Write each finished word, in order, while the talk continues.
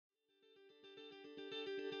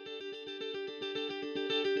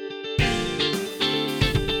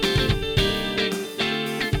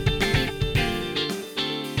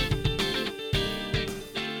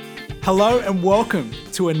Hello and welcome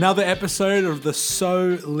to another episode of the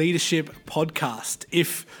So Leadership Podcast.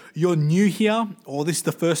 If you're new here or this is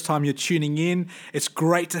the first time you're tuning in, it's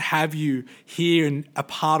great to have you here and a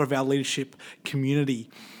part of our leadership community.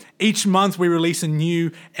 Each month we release a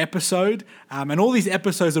new episode, and all these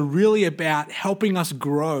episodes are really about helping us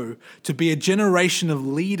grow to be a generation of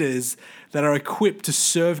leaders that are equipped to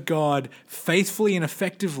serve God faithfully and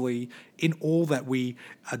effectively in all that we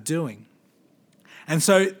are doing. And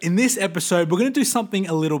so in this episode, we're going to do something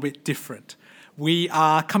a little bit different. We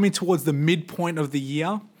are coming towards the midpoint of the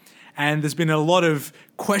year, and there's been a lot of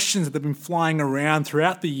questions that have been flying around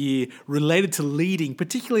throughout the year related to leading,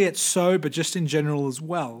 particularly at So, but just in general as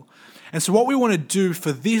well. And so what we want to do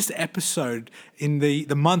for this episode in the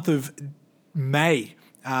month of May,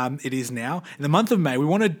 it is now, in the month of May, we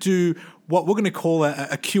want to do what we're going to call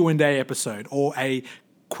a Q&A episode, or a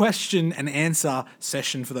question and answer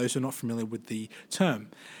session for those who are not familiar with the term.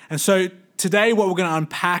 And so today what we're going to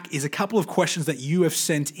unpack is a couple of questions that you have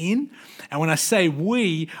sent in. And when I say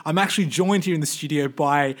we, I'm actually joined here in the studio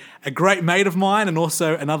by a great mate of mine and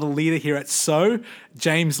also another leader here at So,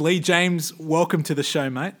 James Lee. James, welcome to the show,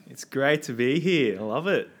 mate. It's great to be here. I love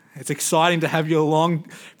it. It's exciting to have you along.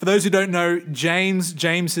 For those who don't know, James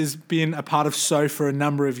has been a part of So for a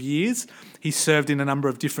number of years. He's served in a number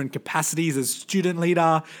of different capacities as student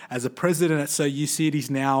leader, as a president at So USyd. He's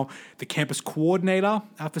now the campus coordinator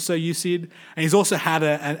for So USyd. And he's also had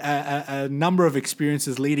a number of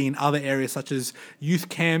experiences leading in other areas such as youth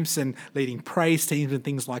camps and leading praise teams and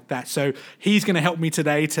things like that. So he's going to help me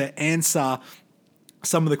today to answer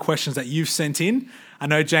some of the questions that you've sent in. I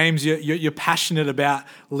know, James, you're passionate about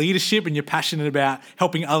leadership and you're passionate about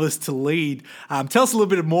helping others to lead. Tell us a little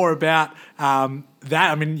bit more about that.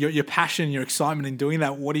 I mean, your passion, your excitement in doing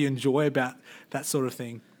that. What do you enjoy about that sort of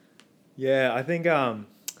thing? Yeah, I think,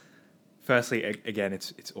 firstly, again,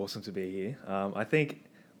 it's awesome to be here. I think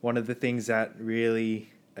one of the things that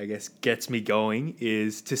really, gets me going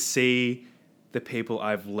is to see the people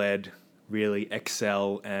I've led really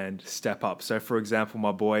excel and step up. So, for example,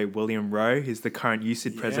 my boy William Rowe, he's the current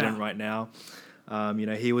USyd president right now.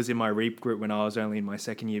 He was in my REAP group when I was only in my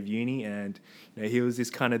second year of uni, and he was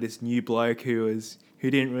this new bloke who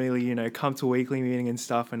didn't really come to a weekly meeting and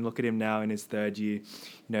stuff. And look at him now in his third year,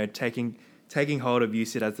 taking hold of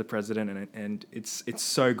USyd as the president, and it's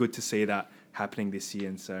so good to see that happening this year.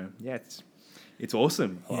 And so it's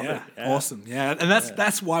awesome. I love it. Yeah. Awesome. Yeah, and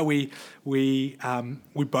that's why we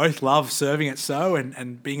both love serving at So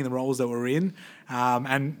and being in the roles that we're in.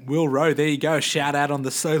 And Will Rowe, there you go. Shout out on the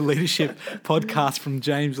So Leadership podcast from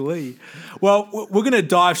James Lee. Well, we're going to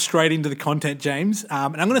dive straight into the content, James.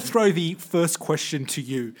 And I'm going to throw the first question to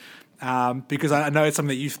you. Because I know it's something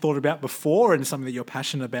that you've thought about before and something that you're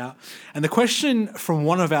passionate about. And the question from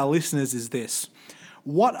one of our listeners is this: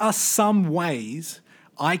 what are some ways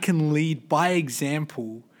I can lead by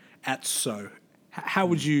example at So? How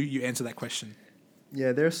would you answer that question?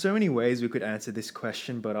 Yeah, there are so many ways we could answer this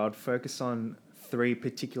question, but I'd focus on three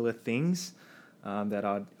particular things that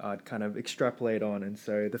I'd kind of extrapolate on. And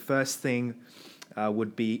so the first thing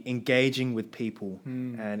would be engaging with people.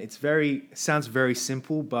 And it sounds very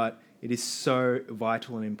simple, but it is so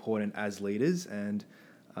vital and important as leaders. And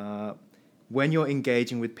when you're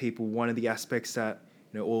engaging with people, one of the aspects that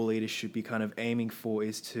all leaders should be kind of aiming for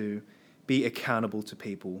is to be accountable to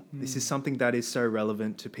people. This is something that is so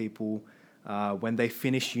relevant to people when they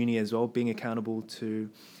finish uni as well, being accountable to,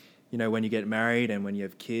 when you get married and when you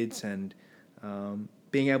have kids, and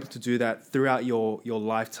being able to do that throughout your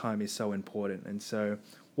lifetime is so important. And so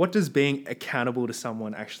what does being accountable to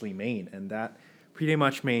someone actually mean? And that pretty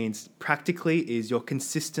much means practically is you're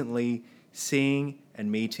consistently seeing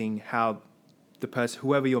and meeting how the person,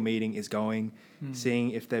 whoever you're meeting, is going, seeing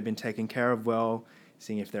if they've been taken care of well,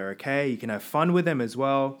 seeing if they're okay. You can have fun with them as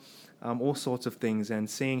well, all sorts of things, and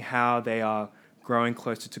seeing how they are growing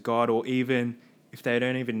closer to God, or even if they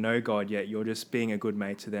don't even know God yet, you're just being a good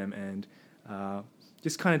mate to them and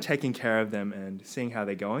just kind of taking care of them and seeing how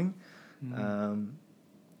they're going.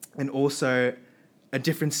 And also a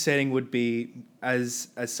different setting would be as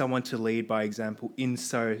someone to lead by example in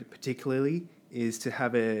So particularly is to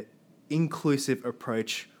have a inclusive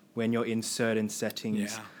approach when you're in certain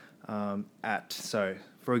settings at So.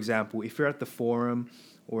 For example, if you're at the forum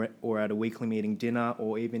or at a weekly meeting dinner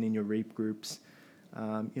or even in your REAP groups,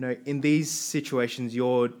 in these situations,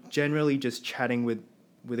 you're generally just chatting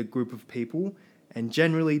with a group of people, and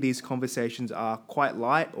generally these conversations are quite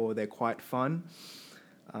light or they're quite fun.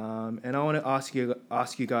 And I want to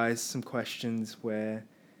ask you guys some questions where,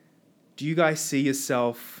 do you guys see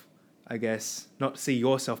yourself, not see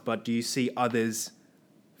yourself, but do you see others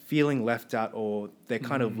feeling left out, or they're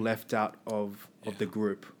kind of left out of the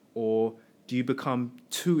group? Or do you become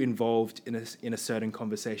too involved in a certain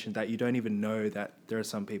conversation that you don't even know that there are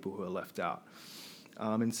some people who are left out?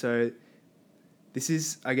 And so this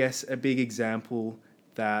is, I guess, a big example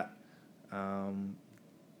that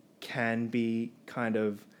can be kind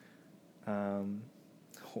of...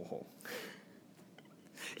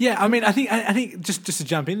 Yeah, I mean, I think just to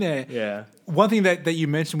jump in there, Yeah. one thing that you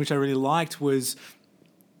mentioned, which I really liked, was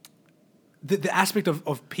the aspect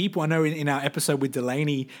of people. I know in our episode with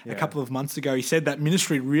Delaney a couple of months ago, he said that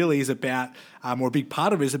ministry really is about, or a big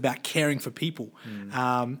part of it is about caring for people.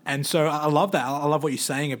 And so I love that. I love what you're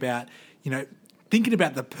saying about, thinking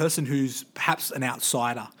about the person who's perhaps an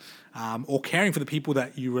outsider, or caring for the people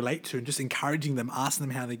that you relate to and just encouraging them, asking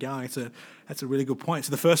them how they're going. That's a really good point.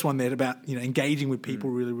 So the first one there about engaging with people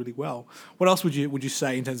really, really well. What else would you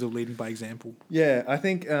say in terms of leading by example? Yeah, I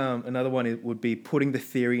think another one would be putting the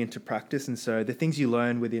theory into practice. And so the things you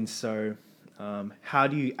learn within how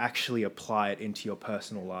do you actually apply it into your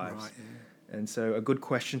personal lives? Right, yeah. And so a good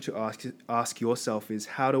question to ask yourself is,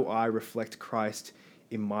 how do I reflect Christ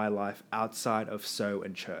in my life outside of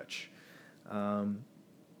and church?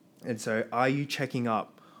 And so are you checking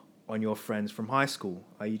up on your friends from high school?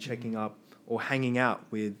 Are you checking up or hanging out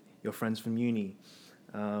with your friends from uni?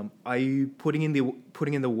 Are you putting in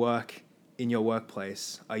the work in your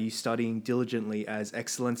workplace? Are you studying diligently, as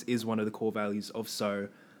excellence is one of the core values of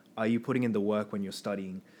Are you putting in the work when you're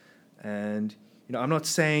studying? And I'm not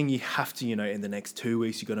saying you have to, in the next 2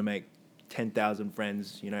 weeks you're going to make 10,000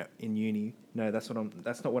 friends, in uni. No, that's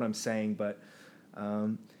not what I'm saying, but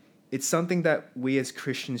it's something that we as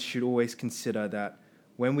Christians should always consider, that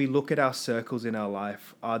when we look at our circles in our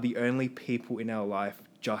life, are the only people in our life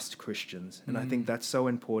just Christians? And I think that's so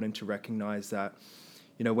important to recognize that,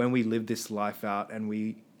 when we live this life out and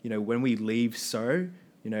when we leave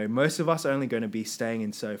most of us are only going to be staying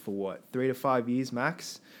in for 3 to 5 years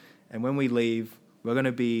max. And when we leave, we're going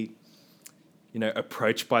to be,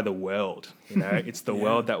 approached by the world. It's the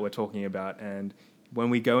world that we're talking about. And when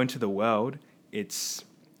we go into the world, it's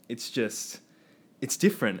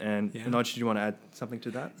different. And Naj, do you want to add something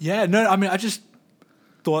to that? Yeah, no, I mean, I just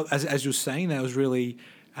thought as you were saying that, was really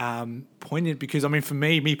poignant, because I mean, for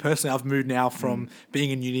me personally, I've moved now from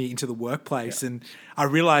being in uni into the workplace, and I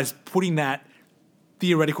realized putting that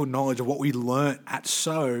theoretical knowledge of what we learnt at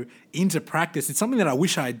into practice, it's something that I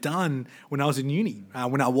wish I had done when I was in uni,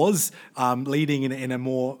 when I was leading in a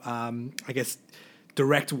more, I guess,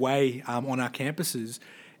 direct way on our campuses,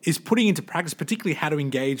 is putting into practice, particularly how to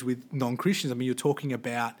engage with non-Christians. I mean, you're talking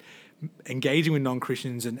about engaging with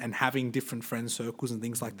non-Christians and having different friend circles and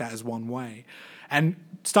things like that as one way. And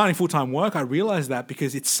starting full-time work, I realized that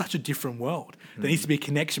because it's such a different world. There needs to be a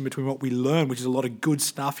connection between what we learn, which is a lot of good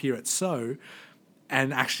stuff here at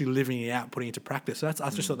and actually living it out, putting it into practice. So I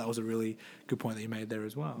just thought that was a really good point that you made there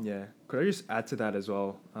as well. Yeah. Could I just add to that as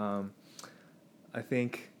well? I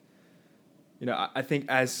think, I think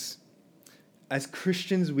as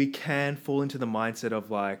Christians, we can fall into the mindset of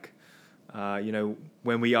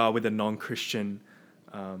when we are with a non-Christian,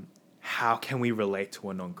 how can we relate to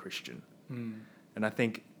a non-Christian? And I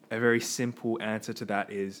think a very simple answer to that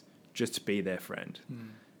is just be their friend.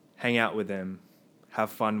 Hang out with them, have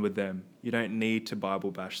fun with them. You don't need to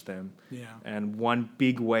Bible bash them. Yeah. And one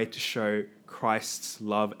big way to show Christ's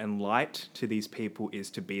love and light to these people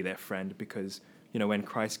is to be their friend, because, when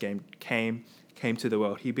Christ came to the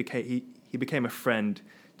world, he became a friend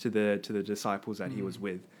to the disciples that he was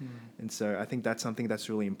with. And so I think that's something that's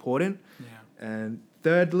really important. Yeah. And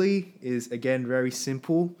thirdly is, again, very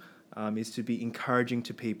simple, is to be encouraging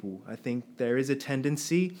to people. I think there is a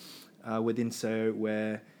tendency within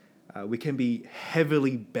where we can be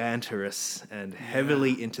heavily banterous and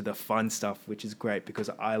heavily into the fun stuff, which is great because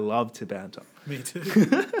I love to banter. Me too.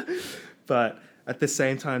 But at the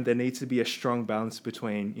same time, there needs to be a strong balance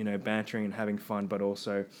between, bantering and having fun, but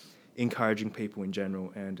also encouraging people in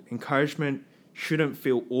general. And encouragement shouldn't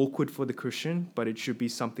feel awkward for the Christian, but it should be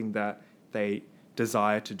something that they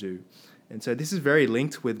desire to do. And so this is very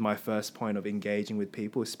linked with my first point of engaging with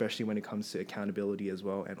people, especially when it comes to accountability as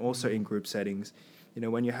well, and also in group settings.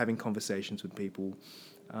 When you're having conversations with people,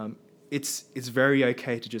 it's very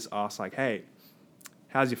okay to just ask, hey,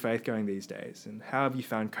 how's your faith going these days? And how have you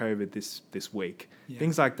found COVID this week? Yeah.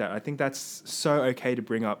 Things like that. I think that's so okay to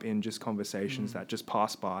bring up in just conversations that just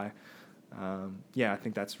pass by. I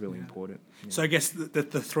think that's really important. Yeah. So I guess the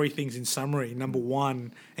three things in summary: number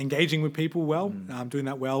one, engaging with people well, doing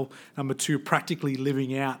that well. Number two, practically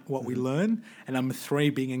living out what we learn. And number three,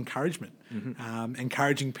 being encouragement,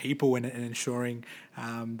 encouraging people and ensuring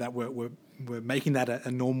that we're we're making that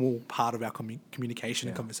a normal part of our communication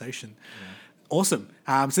and Yeah. conversation. Yeah. Awesome.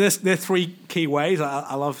 So there are three key ways.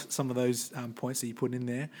 I love some of those points that you put in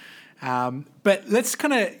there. But let's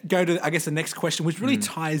kind of go to, I guess, the next question, which really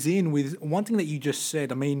ties in with one thing that you just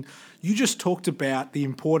said. I mean, you just talked about the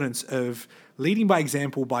importance of leading by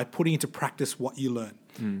example by putting into practice what you learn,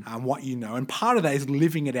 what you know. And part of that is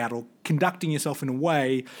living it out or conducting yourself in a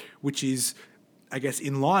way which is, I guess,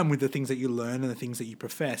 in line with the things that you learn and the things that you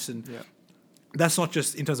profess. And that's not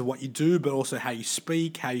just in terms of what you do, but also how you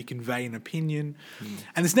speak, how you convey an opinion.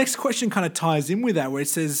 And this next question kind of ties in with that, where it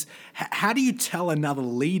says, how do you tell another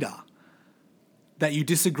leader that you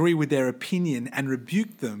disagree with their opinion and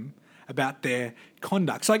rebuke them about their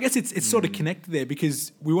conduct? So I guess it's sort of connected there,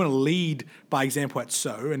 because we want to lead by example at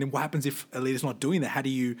So. And then what happens if a leader's not doing that? How do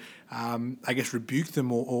you, I guess, rebuke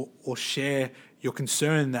them or share your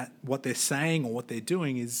concern that what they're saying or what they're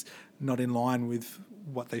doing is not in line with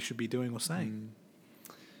what they should be doing or saying?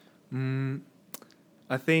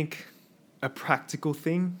 I think a practical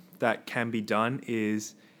thing that can be done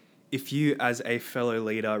is, if you as a fellow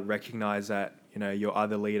leader recognize that, you know, your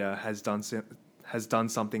other leader has done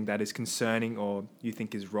something that is concerning or you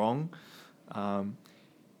think is wrong,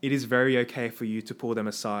 it is very okay for you to pull them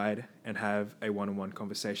aside and have a one-on-one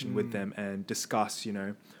conversation with them and discuss, you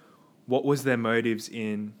know, what was their motives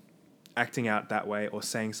in acting out that way or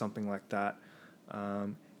saying something like that,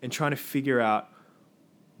 and trying to figure out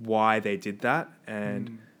why they did that.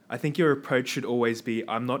 And I think your approach should always be,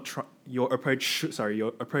 your approach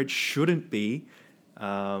shouldn't be,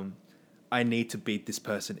 I need to beat this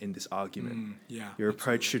person in this argument. Your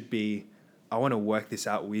approach should be, I want to work this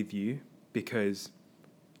out with you because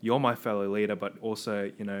you're my fellow leader, but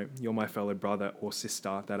also, you know, you're my fellow brother or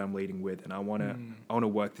sister that I'm leading with, and I want to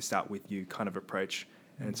work this out with you kind of approach.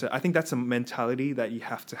 And so I think that's a mentality that you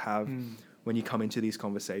have to have when you come into these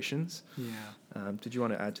conversations. Did you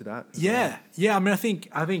want to add to that? Yeah. I mean, I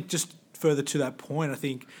think just further to that point, I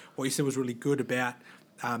think what you said was really good about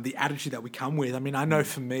the attitude that we come with. I mean, I know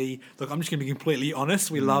for me, look, I'm just going to be completely honest.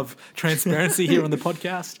 We love transparency here on the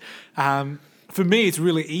podcast. For me, it's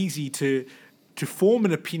really easy to form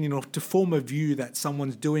an opinion or to form a view that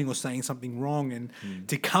someone's doing or saying something wrong, and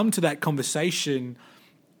to come to that conversation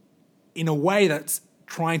in a way that's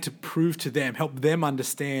trying to prove to them, help them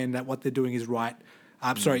understand that what they're doing is right.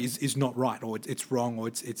 Is not right, or it's wrong, or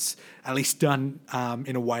it's at least done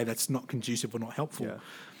in a way that's not conducive or not helpful.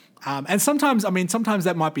 And sometimes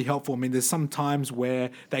that might be helpful. I mean, there's some times where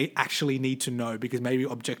they actually need to know because maybe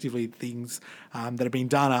objectively things that are being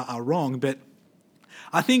done are wrong. But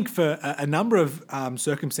I think for a number of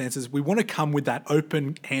circumstances, we want to come with that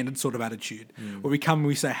open-handed sort of attitude, where we come and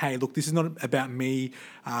we say, "Hey, look, this is not about me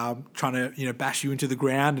trying to bash you into the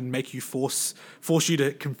ground and make you force you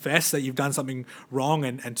to confess that you've done something wrong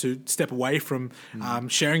and to step away from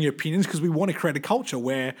sharing your opinions, because we want to create a culture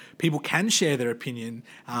where people can share their opinion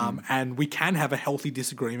and we can have a healthy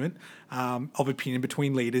disagreement of opinion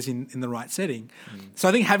between leaders in the right setting." So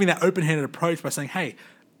I think having that open-handed approach by saying, "Hey,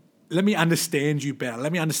 let me understand you better.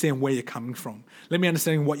 Let me understand where you're coming from. Let me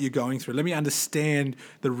understand what you're going through. Let me understand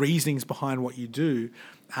the reasonings behind what you do,"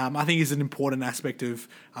 I think is an important aspect of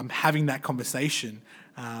having that conversation.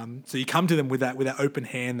 So you come to them with that open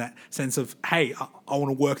hand, that sense of, hey, I want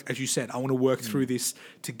to work, as you said, I want to work through this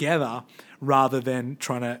together, rather than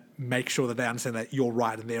trying to make sure that they understand that you're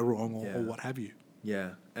right and they're wrong or what have you.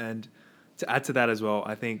 Yeah. And to add to that as well,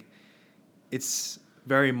 I think it's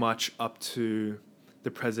very much up to the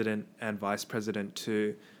president and vice president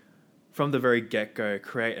to, from the very get-go,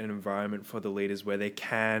 create an environment for the leaders where they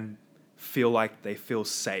can feel like they feel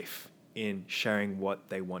safe in sharing what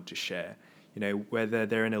they want to share. You know, whether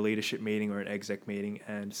they're in a leadership meeting or an exec meeting,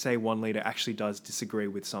 and say one leader actually does disagree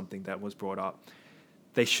with something that was brought up,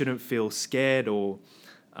 they shouldn't feel scared or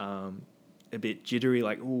a bit jittery,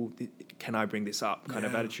 like, "Oh, can I bring this up?" kind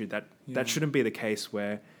of attitude. That shouldn't be the case,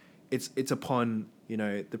 where it's upon, you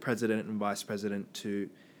know, the president and vice president to,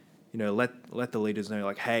 you know, let the leaders know,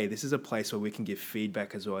 like, hey, this is a place where we can give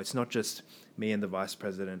feedback as well. It's not just me and the vice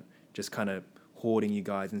president just kind of hoarding you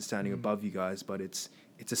guys and standing above you guys, but it's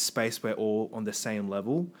a space where all on the same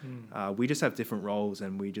level. We just have different roles,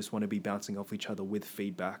 and we just want to be bouncing off each other with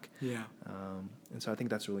feedback. And so I think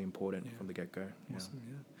that's really important from the get-go. Awesome,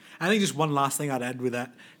 I think just one last thing I'd add with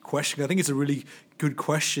that question. I think it's a really good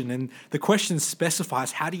question, and the question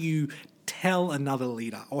specifies, how do you tell another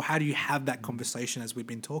leader, or how do you have that conversation, as we've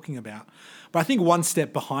been talking about? But I think one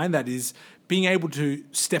step behind that is being able to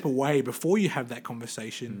step away before you have that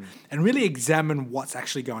conversation and really examine what's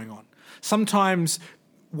actually going on. Sometimes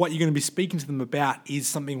what you're going to be speaking to them about is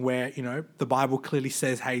something where, the Bible clearly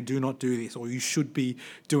says, hey, do not do this, or you should be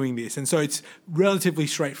doing this. And so it's relatively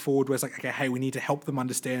straightforward where it's like, okay, hey, we need to help them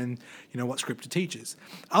understand, what Scripture teaches.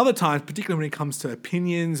 Other times, particularly when it comes to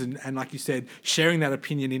opinions and like you said, sharing that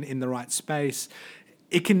opinion in the right space,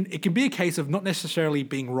 it can be a case of not necessarily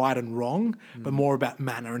being right and wrong, but more about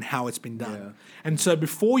manner and how it's been done. Yeah. And so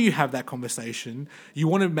before you have that conversation, you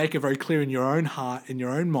want to make it very clear in your own heart, in your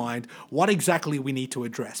own mind, what exactly we need to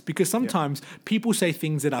address. Because sometimes people say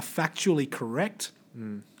things that are factually correct,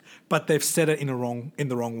 but they've said it in the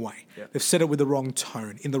wrong way. Yeah. They've said it with the wrong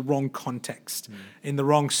tone, in the wrong context, in the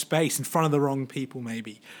wrong space, in front of the wrong people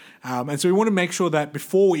maybe. And so we want to make sure that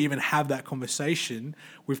before we even have that conversation,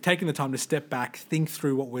 we've taken the time to step back, think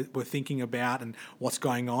through what we're thinking about and what's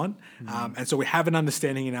going on. And so we have an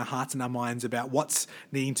understanding in our hearts and our minds about what's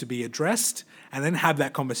needing to be addressed, and then have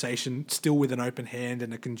that conversation still with an open hand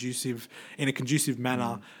and in a conducive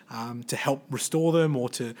manner to help restore them or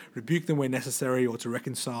to rebuke them where necessary or to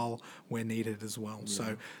reconcile where needed as well. Yeah.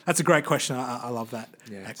 So that's a great question. I love that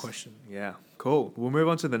question. Yeah, cool. We'll move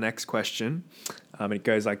on to the next question. It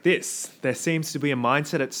goes like this. There seems to be a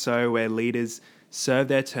mindset at SO where leaders serve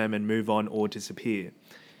their term and move on or disappear.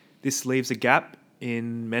 This leaves a gap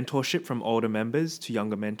in mentorship from older members to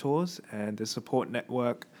younger mentors, and the support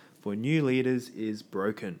network for new leaders is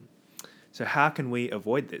broken. So how can we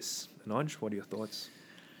avoid this? Anoj, what are your thoughts?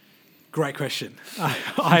 Great question.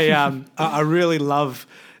 I really love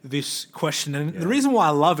this question. And the reason why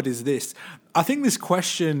I love it is this. I think this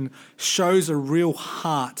question shows a real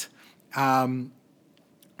heart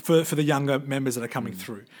for the younger members that are coming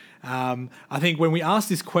through. I think when we ask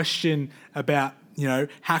this question about,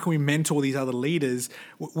 how can we mentor these other leaders,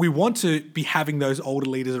 we want to be having those older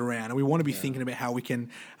leaders around, and we want to be thinking about how we can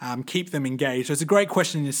keep them engaged. So it's a great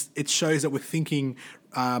question. It shows that we're thinking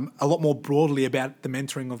a lot more broadly about the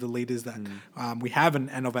mentoring of the leaders that we have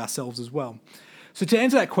and of ourselves as well. So to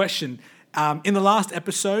answer that question, in the last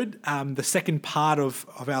episode, the second part of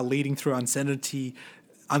our Leading Through Uncertainty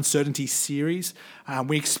series,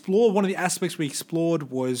 one of the aspects we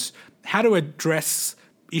explored was how to address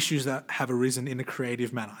issues that have arisen in a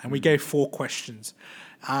creative manner. And we gave 4 questions.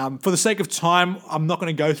 For the sake of time, I'm not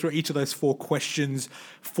going to go through each of those 4 questions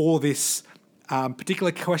for this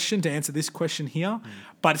particular question to answer this question here,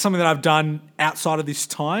 but it's something that I've done outside of this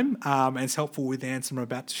time, and it's helpful with the answer I'm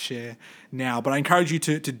about to share now. But I encourage you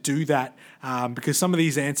to do that because some of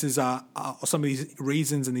these answers or some of these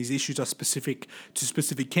reasons and these issues are specific to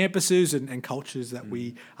specific campuses and cultures that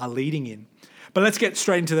we are leading in. But let's get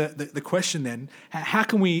straight into the question then. How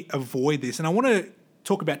can we avoid this? And I want to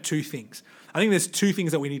talk about 2 things. I think there's 2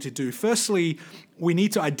 things that we need to do. Firstly, we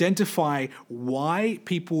need to identify why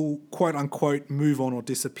people, quote unquote, move on or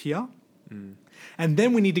disappear. And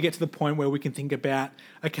then we need to get to the point where we can think about,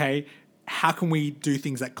 okay, how can we do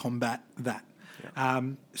things that combat that? Yeah.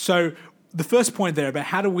 So the first point there about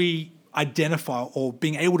how do we identify or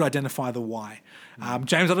being able to identify the why.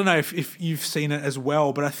 James, I don't know if you've seen it as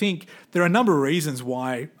well, but I think there are a number of reasons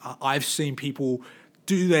why I've seen people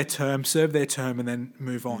do their term, serve their term, and then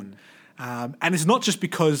move on. And it's not just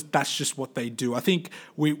because that's just what they do. I think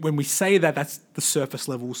when we say that, that's the surface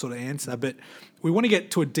level sort of answer, but we want to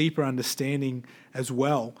get to a deeper understanding as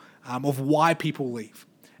well of why people leave.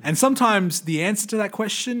 And sometimes the answer to that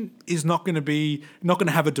question is not going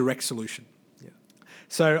to have a direct solution.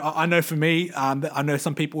 So I know for me, I know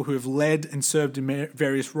some people who have led and served in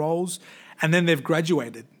various roles, and then they've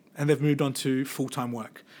graduated and they've moved on to full-time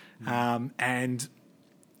work. And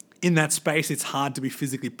in that space, it's hard to be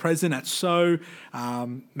physically present at SO,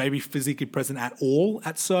 maybe physically present at all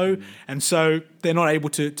at SO, and so they're not able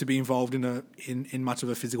to be involved in much of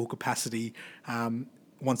a physical capacity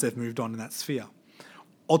once they've moved on in that sphere.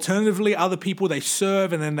 Alternatively, other people, they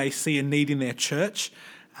serve and then they see a need in their church,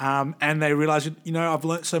 and they realize, I've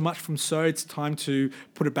learnt so much from SO, it's time to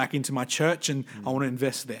put it back into my church and I want to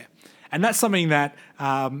invest there. And that's something that,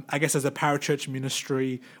 I guess as a parachurch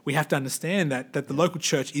ministry, we have to understand that the local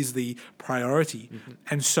church is the priority.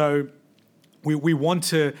 And so we want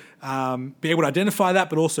to be able to identify that,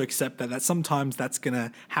 but also accept that sometimes that's going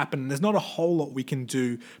to happen. And there's not a whole lot we can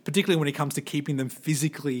do, particularly when it comes to keeping them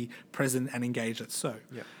physically present and engaged at SO.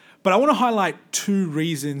 Yeah. But I want to highlight 2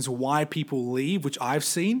 reasons why people leave, which I've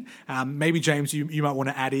seen. Maybe, James, you might want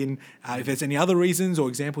to add in if there's any other reasons or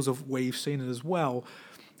examples of where you've seen it as well.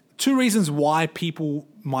 2 reasons why people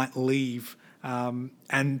might leave,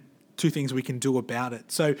 and 2 things we can do about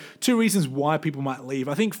it. So 2 reasons why people might leave.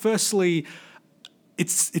 I think firstly,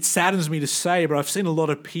 it saddens me to say, but I've seen a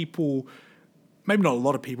lot of people maybe not a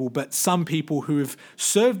lot of people, but some people who have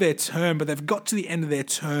served their term, but they've got to the end of their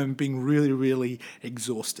term being really, really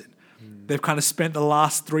exhausted. They've kind of spent the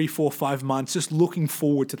last 3, 4, 5 months just looking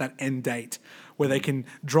forward to that end date where they can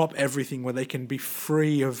drop everything, where they can be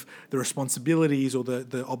free of the responsibilities or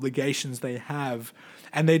the obligations they have.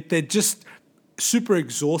 And they're just super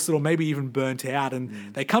exhausted or maybe even burnt out.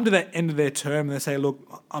 And they come to that end of their term and they say,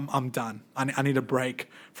 look, I'm done. I need a break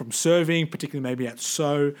from serving, particularly maybe at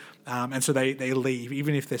SO. And so they leave.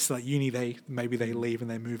 Even if they're still at uni, maybe they leave and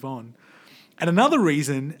they move on. And another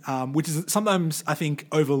reason, which is sometimes I think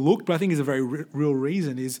overlooked, but I think is a very real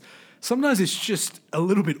reason, is sometimes it's just a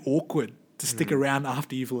little bit awkward to stick around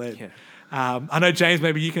after you've led. Yeah. I know, James,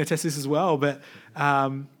 maybe you can attest this as well, but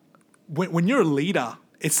when you're a leader,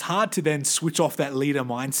 it's hard to then switch off that leader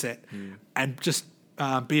mindset and just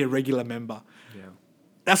be a regular member. Yeah.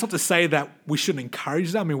 That's not to say that we shouldn't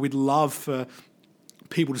encourage that. I mean, we'd love for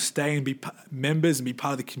people to stay and be members and be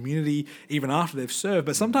part of the community even after they've served,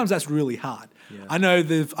 but sometimes that's really hard. Yeah. I know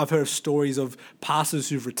I've heard of stories of pastors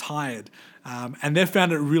who've retired and they've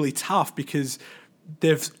found it really tough because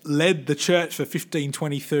they've led the church for 15,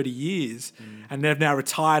 20, 30 years and they've now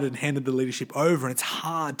retired and handed the leadership over, and it's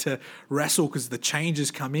hard to wrestle because the changes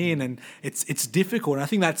come in and it's difficult. And I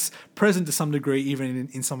think that's present to some degree even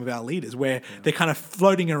in some of our leaders where they're kind of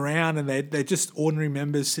floating around and they're just ordinary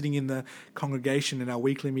members sitting in the congregation in our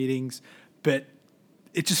weekly meetings, but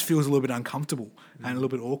it just feels a little bit uncomfortable and a little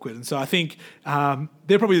bit awkward. And so I think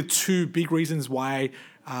they're probably the two big reasons why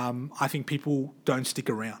I think people don't stick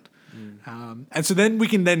around. And so then we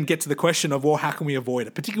can then get to the question of, well, how can we avoid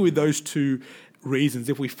it? Particularly with those two reasons.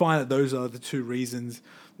 If we find that those are the two reasons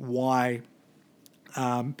why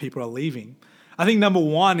people are leaving. I think number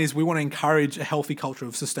one is we want to encourage a healthy culture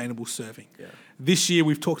of sustainable serving. Yeah. This year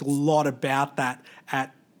we've talked a lot about that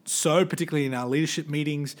particularly in our leadership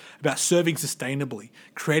meetings, about serving sustainably,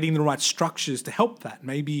 creating the right structures to help that.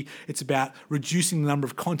 Maybe it's about reducing the number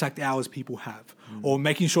of contact hours people have, or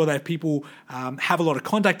making sure that if people have a lot of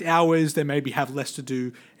contact hours, they maybe have less to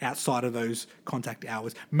do outside of those contact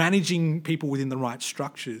hours. Managing people within the right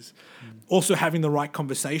structures. Also having the right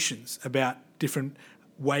conversations about different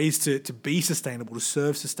ways to be sustainable, to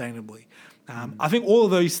serve sustainably. I think all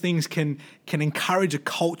of those things can encourage a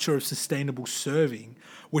culture of sustainable serving,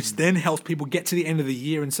 which then helps people get to the end of the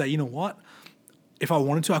year and say, you know what? If I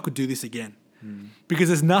wanted to, I could do this again. Because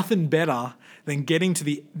there's nothing better than getting to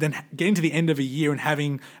the end of a year and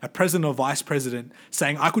having a president or vice president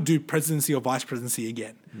saying, I could do presidency or vice presidency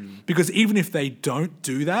again. Because even if they don't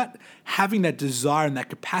do that, having that desire and that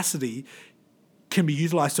capacity can be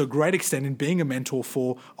utilized to a great extent in being a mentor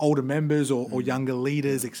for older members or younger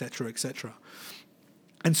leaders, et cetera, et cetera.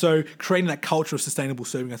 And so creating that culture of sustainable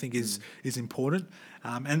serving, I think, is important.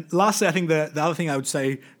 And lastly, I think the other thing I would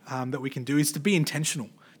say that we can do is to be intentional,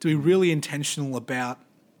 to be really intentional about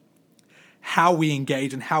how we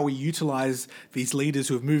engage and how we utilize these leaders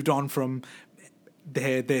who have moved on from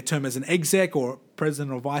their term as an exec or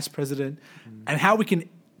president or vice president, and how we can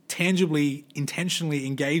tangibly, intentionally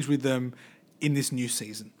engage with them in this new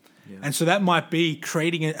season. Yeah. And so that might be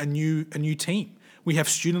creating a new team. We have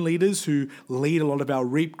student leaders who lead a lot of our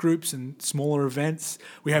REAP groups and smaller events.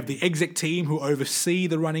 We have the exec team who oversee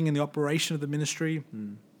the running and the operation of the ministry.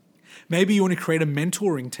 Maybe you want to create a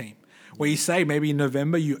mentoring team where you say maybe in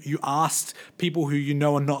November you asked people who you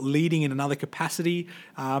know are not leading in another capacity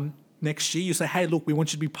next year. You say, hey, look, we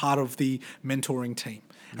want you to be part of the mentoring team.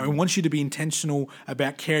 And we want you to be intentional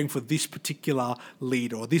about caring for this particular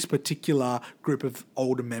leader or this particular group of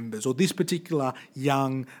older members or this particular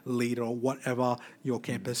young leader or whatever your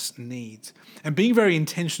campus needs. And being very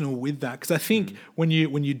intentional with that, because I think when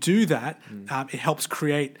you do that, it helps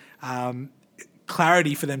create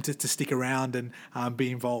clarity for them to stick around and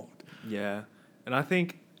be involved. Yeah. And I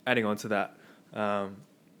think adding on to that,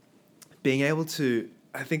 being able to,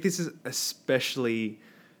 I think this is especially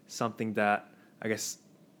something that I guess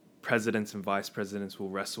presidents and vice presidents will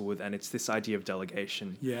wrestle with, and it's this idea of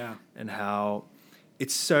delegation. Yeah. And how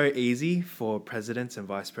it's so easy for presidents and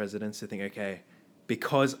vice presidents to think, okay,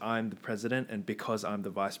 because I'm the president and because I'm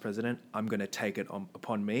the vice president, I'm going to take it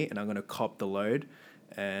upon me and I'm going to cop the load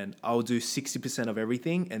and I'll do 60% of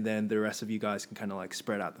everything and then the rest of you guys can kind of like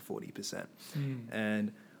spread out the 40%.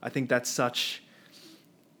 And I think that's such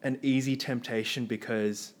an easy temptation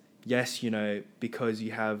because, yes, because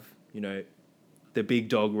you have, the big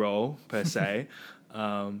dog role per se,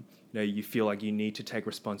 you feel like you need to take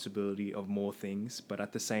responsibility of more things, but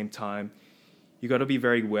at the same time, you got to be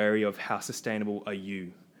very wary of how sustainable are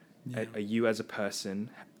you? Yeah. Are you as a person?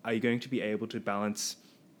 Are you going to be able to balance,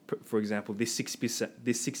 for example, this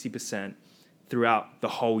 60% throughout the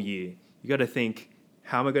whole year? you got to think,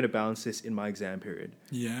 how am I going to balance this in my exam period?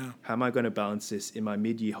 Yeah. How am I going to balance this in my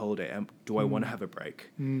mid-year holiday? Do I want to have a break?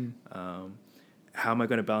 How am I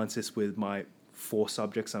going to balance this with my 4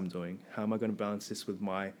 subjects I'm doing? How am I going to balance this with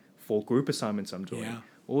my 4 group assignments I'm doing? Yeah.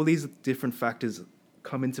 All these different factors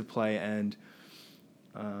come into play, and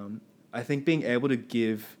I think being able to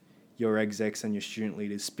give your execs and your student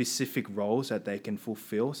leaders specific roles that they can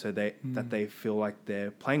fulfill, so that they feel like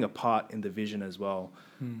they're playing a part in the vision as well,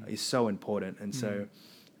 is so important. And so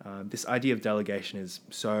this idea of delegation is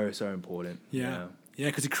so important. Yeah,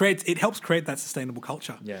 because it helps create that sustainable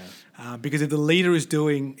culture. Yeah. Because if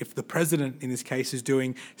the president in this case is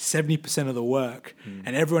doing 70% of the work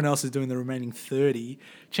and everyone else is doing the remaining 30,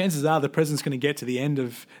 chances are the president's going to get to the end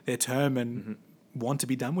of their term and want to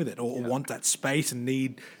be done with it, or want that space and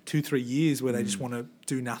need 2-3 years where they just want to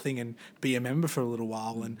do nothing and be a member for a little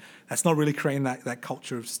while. And that's not really creating that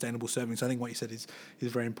culture of sustainable serving. So I think what you said is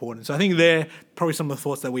very important. So I think they're probably some of the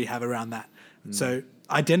thoughts that we have around that. So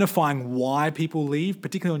identifying why people leave,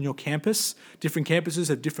 particularly on your campus. Different campuses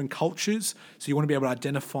have different cultures. So you want to be able to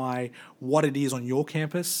identify what it is on your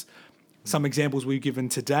campus. Some examples we've given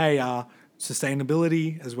today are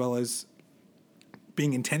sustainability, as well as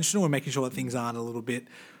being intentional and making sure that things aren't a little bit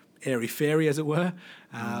airy-fairy, as it were.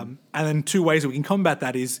 And then 2 ways that we can combat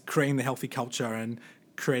that is creating the healthy culture and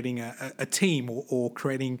creating a team or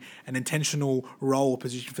creating an intentional role or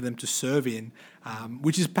position for them to serve in,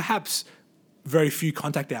 which is perhaps very few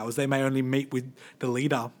contact hours. They may only meet with the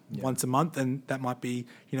leader once a month, and that might be,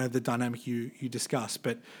 the dynamic you discuss.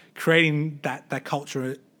 But creating that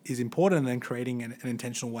culture is important, and then creating an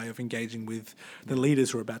intentional way of engaging with the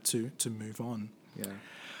leaders who are about to move on. Yeah.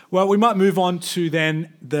 Well, we might move on to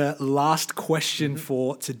then the last question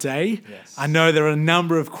for today. Yes. I know there are a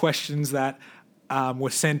number of questions that were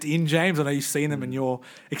sent in, James. I know you've seen them and you're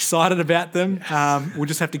excited about them. Yes. We'll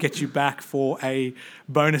just have to get you back for a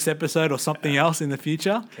bonus episode or something else in the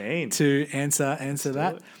future to answer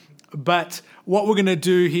that. But what we're going to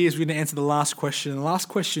do here is we're going to answer the last question. And the last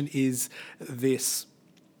question is this.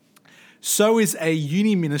 So is a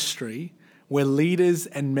uni ministry where leaders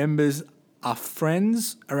and members are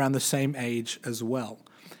friends around the same age as well.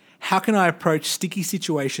 How can I approach sticky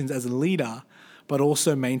situations as a leader, but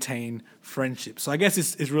also maintain friendships? So I guess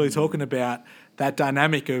it's really talking about that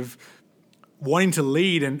dynamic of wanting to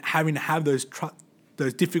lead and having to have those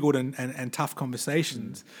difficult and tough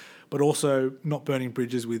conversations, but also not burning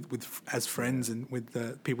bridges with as friends and with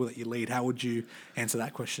the people that you lead. How would you answer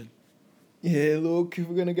that question? Yeah, look, if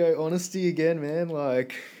we're going to go honesty again, man,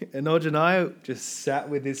 like, Anoj and I just sat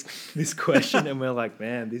with this question and we're like,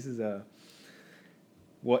 man, this is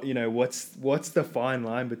what's the fine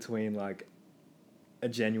line between like a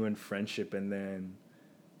genuine friendship and then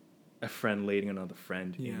a friend leading another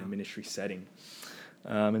friend in a ministry setting.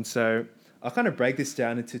 And so I'll kind of break this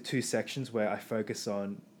down into 2 sections where I focus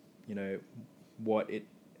on, what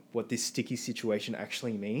this sticky situation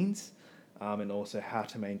actually means. And also how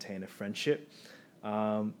to maintain a friendship.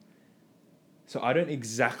 So I don't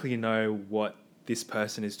exactly know what this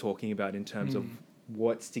person is talking about in terms of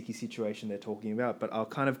what sticky situation they're talking about, but I'll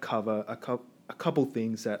kind of cover a couple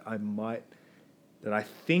things that I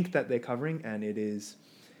think that they're covering, and it is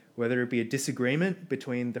whether it be a disagreement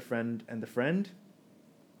between the friend and the friend.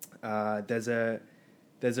 There's a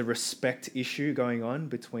respect issue going on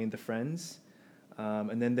between the friends.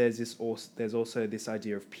 And then there's also this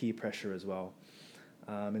idea of peer pressure as well.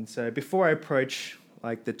 And so before I approach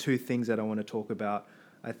like the 2 things that I want to talk about,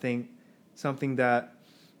 I think something that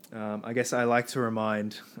I guess I like to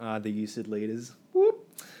remind the UCID leaders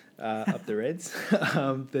up the Reds,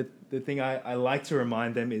 the thing I like to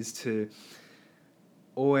remind them is to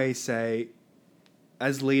always say,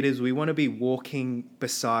 as leaders, we want to be walking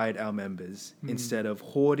beside our members instead of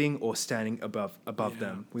hoarding or standing above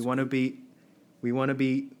them. We want to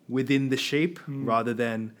be within the sheep rather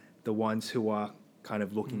than the ones who are kind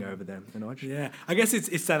of looking over them. Yeah, I guess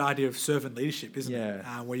it's that idea of servant leadership, isn't it?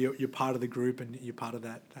 Yeah. Where you're part of the group and you're part of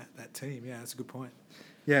that team. Yeah, that's a good point.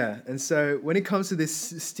 Yeah, and so when it comes to this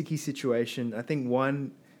sticky situation, I think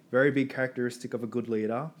one very big characteristic of a good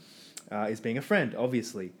leader is being a friend,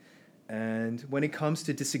 obviously. And when it comes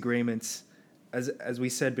to disagreements, as we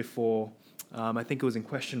said before, I think it was in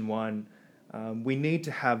question 1, we need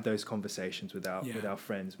to have those conversations with our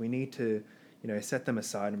friends. We need to, set them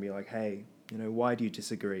aside and be like, hey, why do you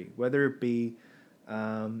disagree? Whether it be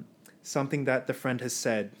something that the friend has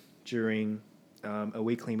said during a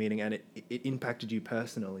weekly meeting and it impacted you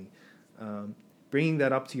personally, bringing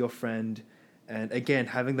that up to your friend, and again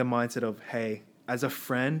having the mindset of, hey, as a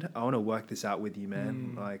friend, I want to work this out with you,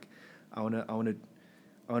 man. Like, I want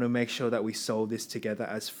I want to make sure that we solve this together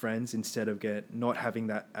as friends instead of not having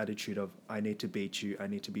that attitude of, I need to beat you, I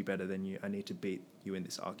need to be better than you, I need to beat you in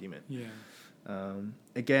this argument. Yeah.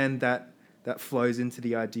 Again, that flows into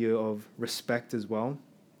the idea of respect as well.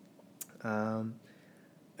 I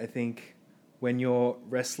think when you're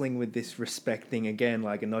wrestling with this respect thing, again,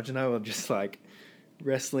 like Anojano, or just like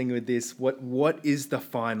wrestling with this, what is the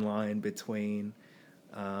fine line between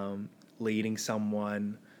leading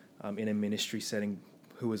someone in a ministry setting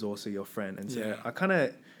who is also your friend? And so I kind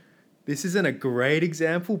of, this isn't a great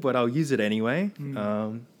example, but I'll use it anyway.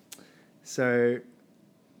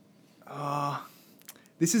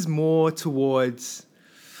 This is more towards...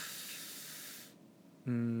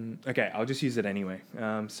 okay, I'll just use it anyway.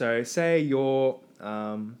 So say you're,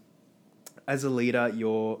 as a leader,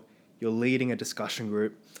 you're leading a discussion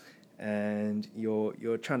group, and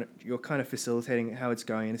you're kind of facilitating how it's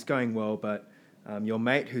going, and it's going well, but your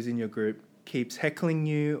mate who's in your group keeps heckling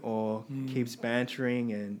you or keeps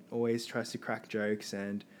bantering and always tries to crack jokes.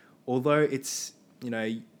 And although it's,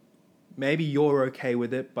 maybe you're okay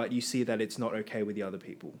with it, but you see that it's not okay with the other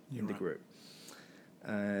people in the group.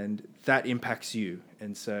 And that impacts you.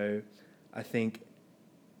 And so I think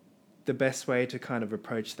the best way to kind of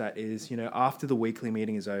approach that is, after the weekly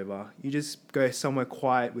meeting is over, you just go somewhere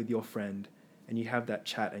quiet with your friend and you have that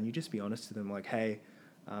chat, and you just be honest to them, like, hey,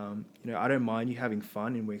 I don't mind you having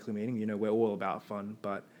fun in weekly meeting. We're all about fun,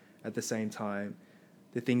 but at the same time,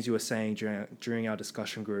 the things you were saying during our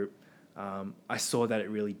discussion group, I saw that it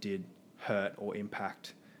really did hurt or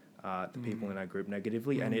impact the people in our group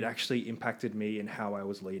negatively, and it actually impacted me in how I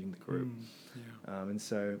was leading the group. And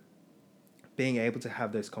so being able to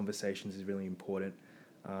have those conversations is really important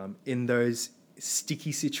in those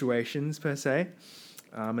sticky situations per se.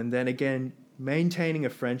 And then again, maintaining a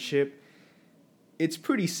friendship, it's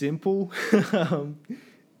pretty simple.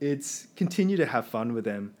 It's continue to have fun with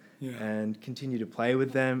them and continue to play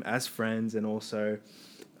with them as friends, and also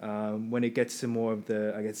when it gets to more of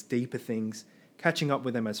the, I guess, deeper things, catching up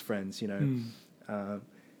with them as friends, going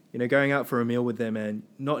out for a meal with them and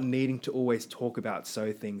not needing to always talk about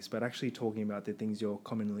things, but actually talking about the things you're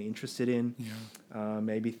commonly interested in.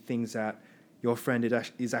 Maybe things that your friend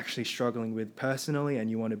is actually struggling with personally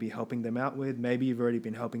and you want to be helping them out with. Maybe you've already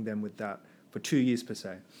been helping them with that for 2 years per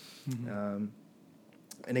se.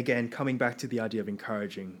 And again, coming back to the idea of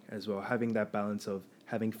encouraging as well, having that balance of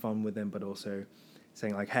having fun with them, but also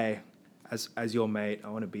saying like, hey, as your mate, I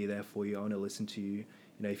want to be there for you. I want to listen to you.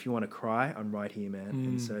 If you want to cry, I'm right here, man.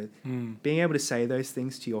 And so being able to say those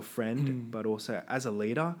things to your friend, but also as a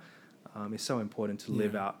leader, is so important to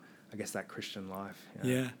live out, I guess, that Christian life.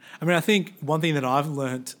 Yeah. I mean, I think one thing that I've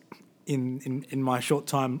learnt in my short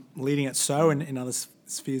time leading at SO and in other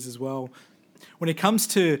spheres as well, when it comes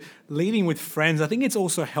to leading with friends, I think it's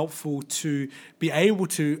also helpful to be able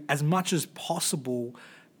to, as much as possible,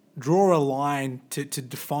 draw a line to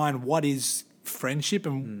define what is friendship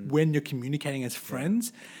and when you're communicating as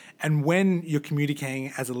friends and when you're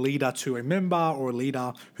communicating as a leader to a member or a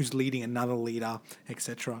leader who's leading another leader,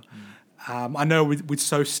 etc. I know with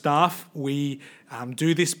SO staff, we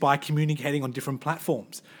do this by communicating on different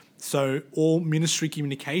platforms. So all ministry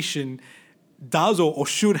communication does or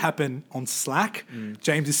should happen on Slack.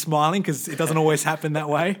 James is smiling because it doesn't always happen that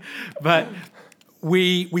way. But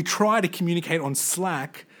we try to communicate on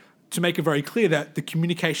Slack to make it very clear that the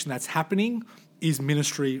communication that's happening is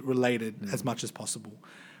ministry related as much as possible,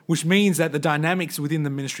 which means that the dynamics within the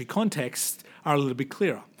ministry context are a little bit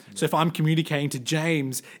clearer. So if I'm communicating to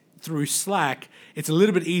James through Slack, it's a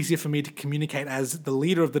little bit easier for me to communicate as the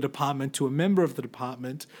leader of the department to a member of the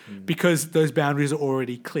department because those boundaries are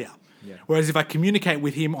already clear. Whereas if I communicate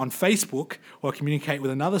with him on Facebook or communicate with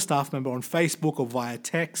another staff member on Facebook or via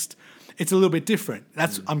text, it's a little bit different.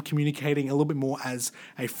 I'm communicating a little bit more as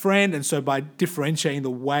a friend. And so by differentiating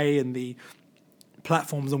the way and the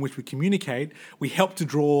platforms on which we communicate, we help to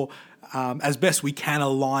draw as best we can a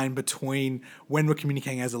line between when we're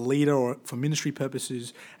communicating as a leader or for ministry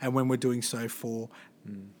purposes and when we're doing so for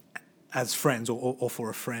as friends or for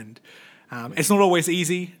a friend. It's not always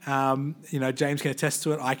easy. James can attest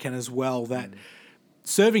to it. I can as well, that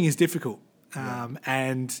serving is difficult.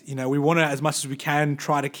 And, we want to, as much as we can,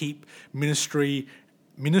 try to keep ministry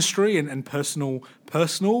and personal.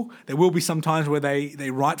 There will be some times where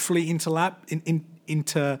they rightfully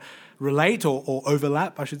interrelate or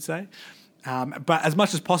overlap, I should say. But as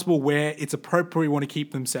much as possible, where it's appropriate, we want to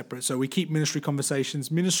keep them separate. So we keep ministry conversations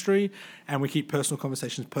ministry, and we keep personal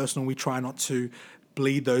conversations personal. We try not to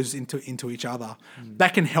bleed those into each other.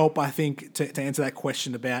 That can help, I think, to answer that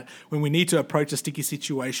question about when we need to approach a sticky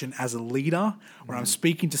situation as a leader, or I'm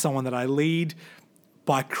speaking to someone that I lead,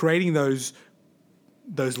 by creating those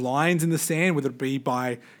those lines in the sand, whether it be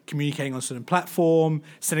by communicating on a certain platform,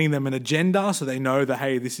 sending them an agenda so they know that,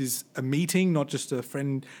 hey, this is a meeting, not just a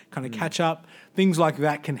friend kind of catch up. Things like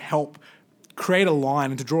that can help create a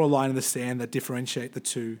line and to draw a line in the sand that differentiate the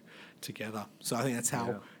two together. So I think that's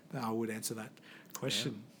how I would answer that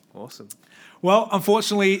question. Yeah. Awesome. Well,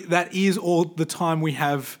 unfortunately, that is all the time we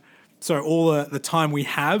have. All the time we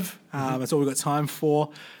have. That's all we've got time for.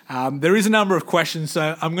 There is a number of questions,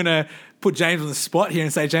 so I'm going to put James on the spot here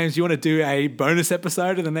and say, James, do you want to do a bonus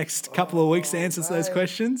episode in the next couple of weeks to answer those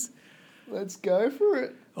questions? Let's go for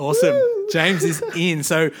it. Awesome. Woo! James is in.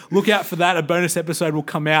 So look out for that. A bonus episode will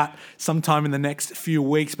come out sometime in the next few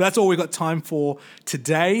weeks. But that's all we've got time for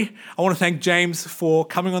today. I want to thank James for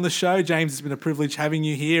coming on the show. James, it's been a privilege having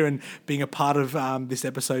you here and being a part of this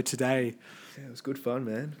episode today. Yeah, it was good fun,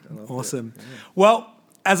 man. I loved Awesome. it. Yeah. Well,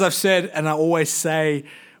 as I've said, and I always say,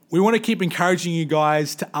 we want to keep encouraging you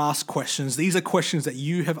guys to ask questions. These are questions that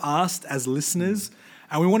you have asked as listeners,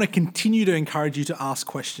 and we want to continue to encourage you to ask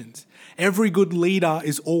questions. Every good leader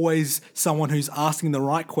is always someone who's asking the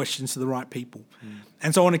right questions to the right people.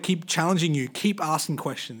 And so I want to keep challenging you, keep asking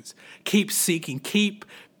questions, keep seeking, keep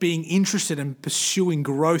being interested in pursuing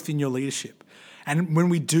growth in your leadership. And when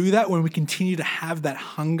we do that, when we continue to have that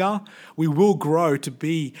hunger, we will grow to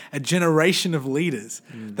be a generation of leaders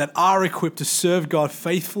that are equipped to serve God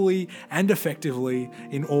faithfully and effectively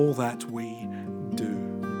in all that we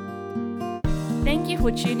do. Thank you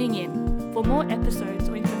for tuning in. For more episodes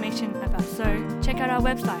or information about So, check out our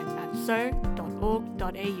website at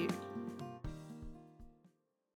so.org.au.